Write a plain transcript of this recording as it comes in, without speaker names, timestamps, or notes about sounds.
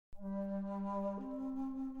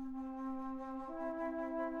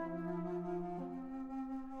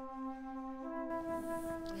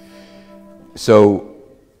So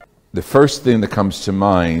the first thing that comes to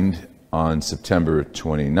mind on September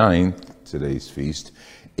 29th, today's feast,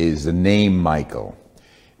 is the name Michael.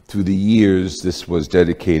 Through the years, this was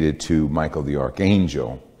dedicated to Michael the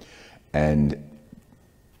Archangel. And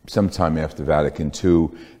sometime after Vatican II,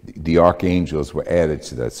 the Archangels were added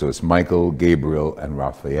to that. So it's Michael, Gabriel, and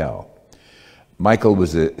Raphael. Michael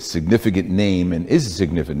was a significant name and is a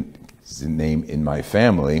significant name in my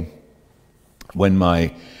family. When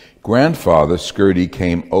my grandfather, Skirty,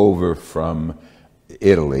 came over from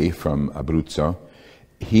Italy, from Abruzzo,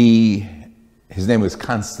 his name was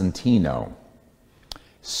Constantino.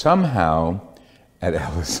 Somehow, at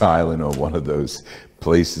Ellis Island, or one of those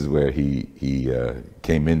places where he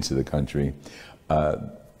came into the country,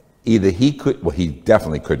 either he could, well, he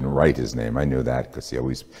definitely couldn't write his name. I knew that because he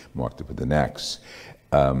always marked it with an X.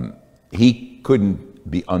 He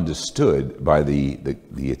couldn't be understood by the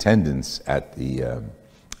attendants at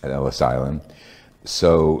Ellis Island.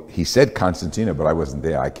 So he said Constantino, but I wasn't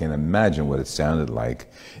there. I can't imagine what it sounded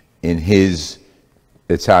like in his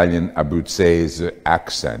Italian Abruzzese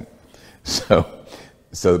accent.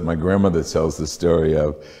 So my grandmother tells the story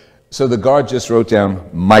of, so the guard just wrote down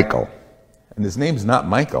Michael, and his name's not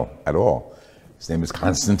Michael at all. His name is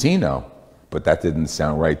Constantino, but that didn't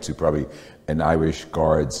sound right to probably an Irish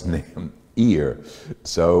guard's name ear.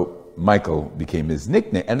 So Michael became his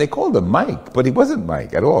nickname, and they called him Mike, but he wasn't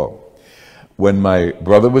Mike at all. When my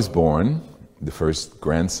brother was born, the first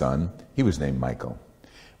grandson, he was named Michael.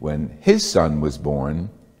 When his son was born,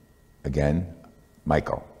 again,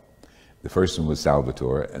 Michael. The first one was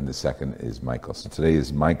Salvatore, and the second is Michael. So today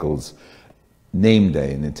is Michael's name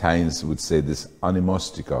day, and Italians would say this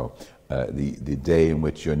animostico, the day in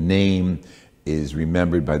which your name is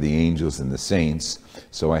remembered by the angels and the saints.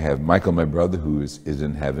 So I have Michael, my brother, who is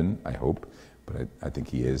in heaven, I hope, but I think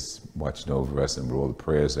he is, watching over us and for all the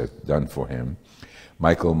prayers I've done for him.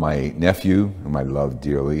 Michael, my nephew, whom I love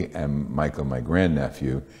dearly, and Michael, my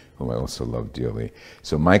grandnephew, whom I also love dearly.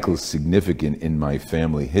 So Michael's significant in my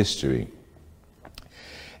family history.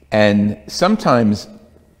 And sometimes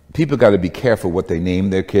people got to be careful what they name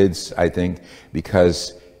their kids, I think,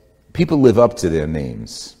 because people live up to their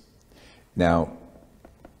names. Now,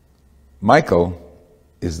 Michael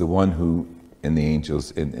is the one who, in the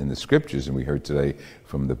angels, in the scriptures, and we heard today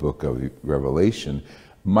from the book of Revelation,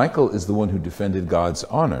 Michael is the one who defended God's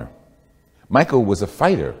honor. Michael was a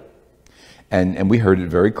fighter, and we heard it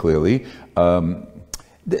very clearly.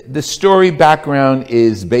 The story background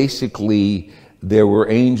is basically there were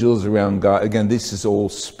angels around God. Again, this is all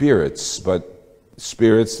spirits, but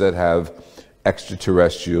spirits that have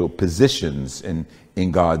extraterrestrial positions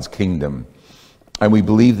in God's kingdom. And we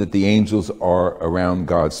believe that the angels are around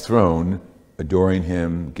God's throne, adoring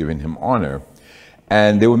him, giving him honor.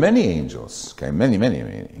 And there were many angels, okay, many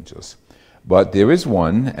angels. But there is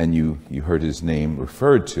one, and you heard his name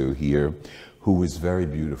referred to here, who was very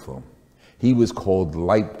beautiful. He was called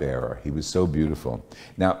Light Bearer. He was so beautiful.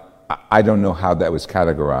 Now, I don't know how that was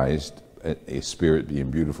categorized, a spirit being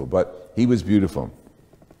beautiful, but he was beautiful.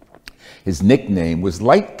 His nickname was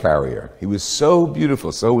Light Carrier. He was so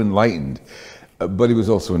beautiful, so enlightened, but he was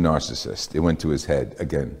also a narcissist. It went to his head.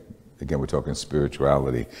 Again, we're talking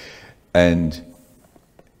spirituality. And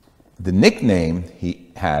the nickname he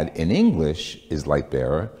had in English is Light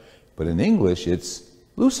Bearer, but in English it's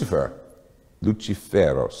Lucifer,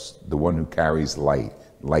 Luciferos, the one who carries light,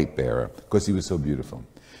 Light Bearer, because he was so beautiful.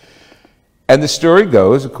 And the story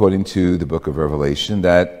goes, according to the book of Revelation,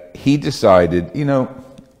 that he decided,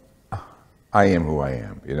 I am who I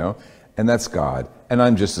am, and that's God, and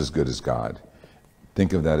I'm just as good as God.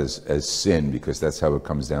 Think of that as sin, because that's how it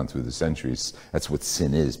comes down through the centuries. That's what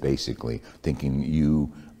sin is, basically, thinking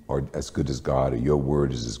you are as good as God, or your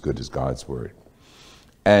word is as good as God's word.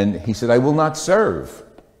 And he said, I will not serve.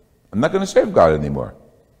 I'm not going to serve God anymore.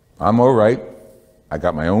 I'm all right. I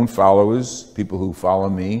got my own followers, people who follow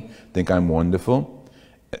me, think I'm wonderful,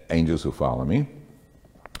 angels who follow me.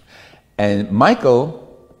 And Michael,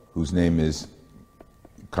 whose name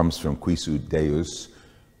comes from Quisu Deus,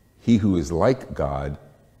 he who is like God,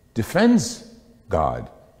 defends God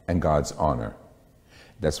and God's honor.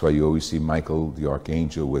 That's why you always see Michael, the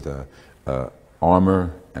archangel, with a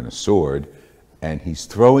armor and a sword, and he's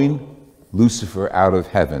throwing Lucifer out of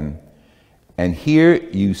heaven. And here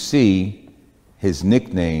you see his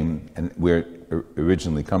nickname and where it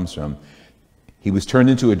originally comes from. He was turned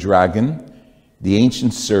into a dragon, the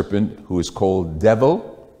ancient serpent who is called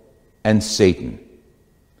Devil and Satan,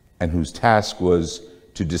 and whose task was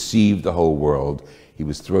to deceive the whole world. He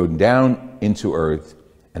was thrown down into earth,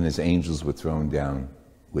 and his angels were thrown down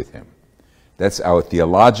with him. That's our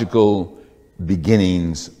theological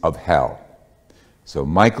beginnings of hell. So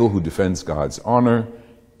Michael, who defends God's honor,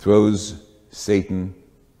 throws Satan,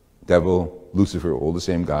 devil, Lucifer, all the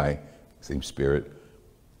same guy, same spirit,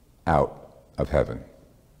 out of heaven.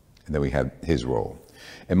 And then we have his role.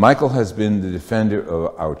 And Michael has been the defender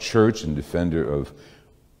of our church and defender of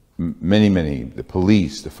many, the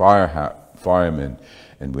police, the firemen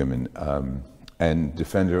and women, and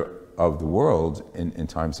defender of the world in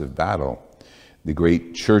times of battle. The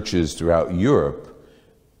great churches throughout Europe,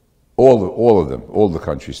 all of them, all the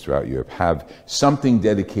countries throughout Europe, have something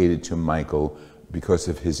dedicated to Michael because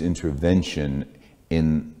of his intervention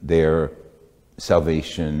in their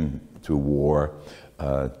salvation through war.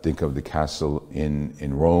 Think of the castle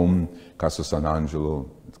in Rome, Castle Sant'Angelo,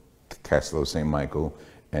 Castle of St. Michael,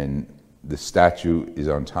 and the statue is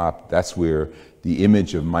on top. That's where the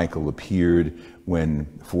image of Michael appeared when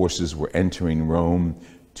forces were entering Rome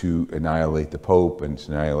to annihilate the Pope and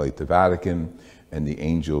to annihilate the Vatican, and the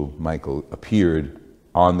angel Michael appeared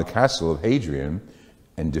on the castle of Hadrian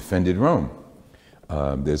and defended Rome.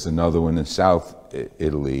 There's another one in South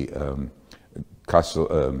Italy,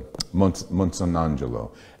 Castle Mont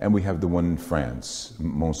Saint-Angelo, and we have the one in France,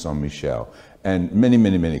 Mont Saint-Michel, and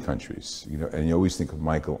many countries. You know, and you always think of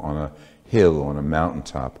Michael on a hill, on a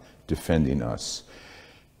mountaintop, defending us.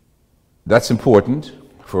 That's important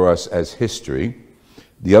for us as history.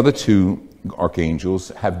 The other two archangels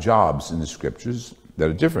have jobs in the scriptures that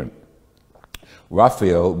are different.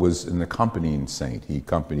 Raphael was an accompanying saint. He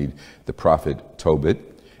accompanied the prophet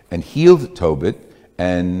Tobit and healed Tobit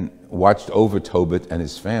and watched over Tobit and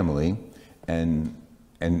his family and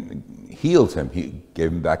healed him. He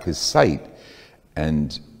gave him back his sight,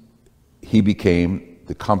 and he became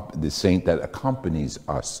the saint that accompanies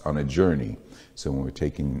us on a journey. So when we're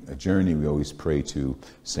taking a journey, we always pray to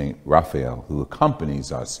Saint Raphael, who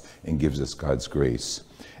accompanies us and gives us God's grace.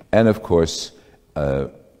 And of course,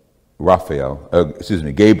 Gabriel,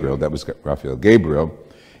 that was Raphael. Gabriel,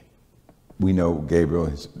 we know Gabriel,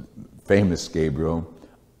 his famous Gabriel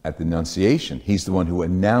at the Annunciation. He's the one who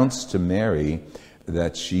announced to Mary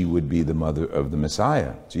that she would be the mother of the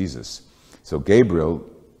Messiah, Jesus. So Gabriel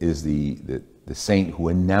is the saint who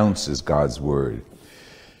announces God's word.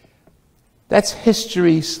 That's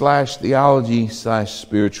history / theology /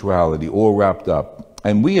 spirituality all wrapped up.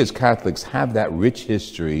 And we as Catholics have that rich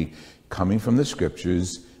history coming from the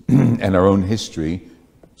scriptures and our own history.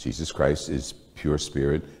 Jesus Christ is pure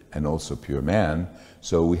spirit and also pure man.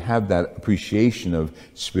 So we have that appreciation of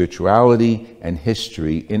spirituality and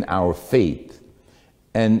history in our faith.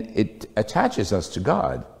 And it attaches us to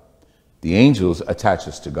God. The angels attach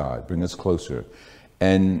us to God, bring us closer.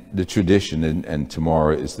 And the tradition, and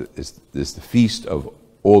tomorrow is the feast of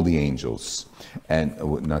all the angels. And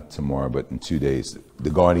not tomorrow, but in 2 days, the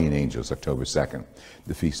guardian angels, October 2nd.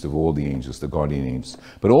 The feast of all the angels, the guardian angels.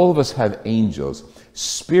 But all of us have angels,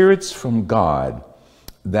 spirits from God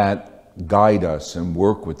that guide us and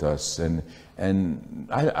work with us. And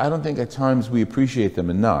I don't think at times we appreciate them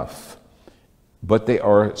enough. But they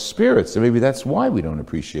are spirits, and maybe that's why we don't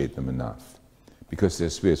appreciate them enough. Because they're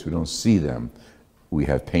spirits, we don't see them. We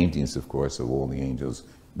have paintings, of course, of all the angels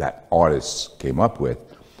that artists came up with,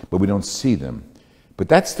 but we don't see them. But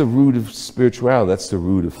that's the root of spirituality, that's the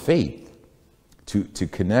root of faith, to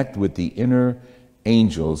connect with the inner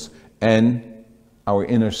angels and our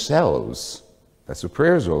inner selves. That's what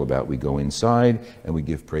prayer is all about. We go inside and we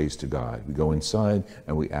give praise to God. We go inside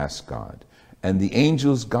and we ask God. And the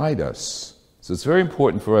angels guide us. So it's very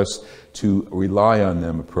important for us to rely on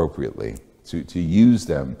them appropriately, to use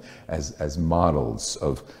them as models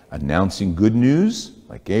of announcing good news,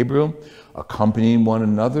 like Gabriel, accompanying one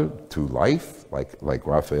another through life, like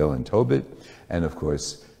Raphael and Tobit, and of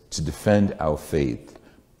course, to defend our faith.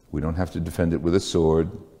 We don't have to defend it with a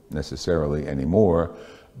sword necessarily anymore,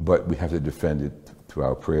 but we have to defend it through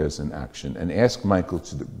our prayers and action, and ask Michael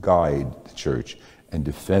to guide the church and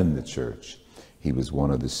defend the church. He was one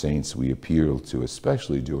of the saints we appealed to,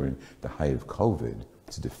 especially during the height of COVID,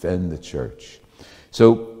 to defend the church.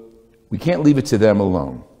 So we can't leave it to them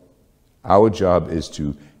alone. Our job is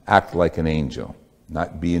to act like an angel,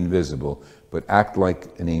 not be invisible, but act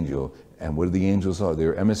like an angel. And what the angels are?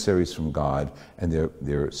 They're emissaries from God, and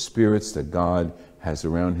they're spirits that God has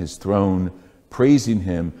around his throne, praising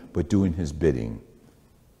him, but doing his bidding.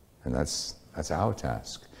 And that's our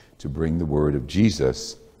task, to bring the word of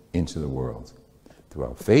Jesus into the world through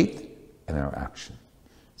our faith and our action.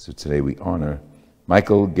 So today we honor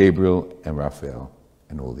Michael, Gabriel, and Raphael,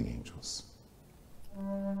 and all the angels.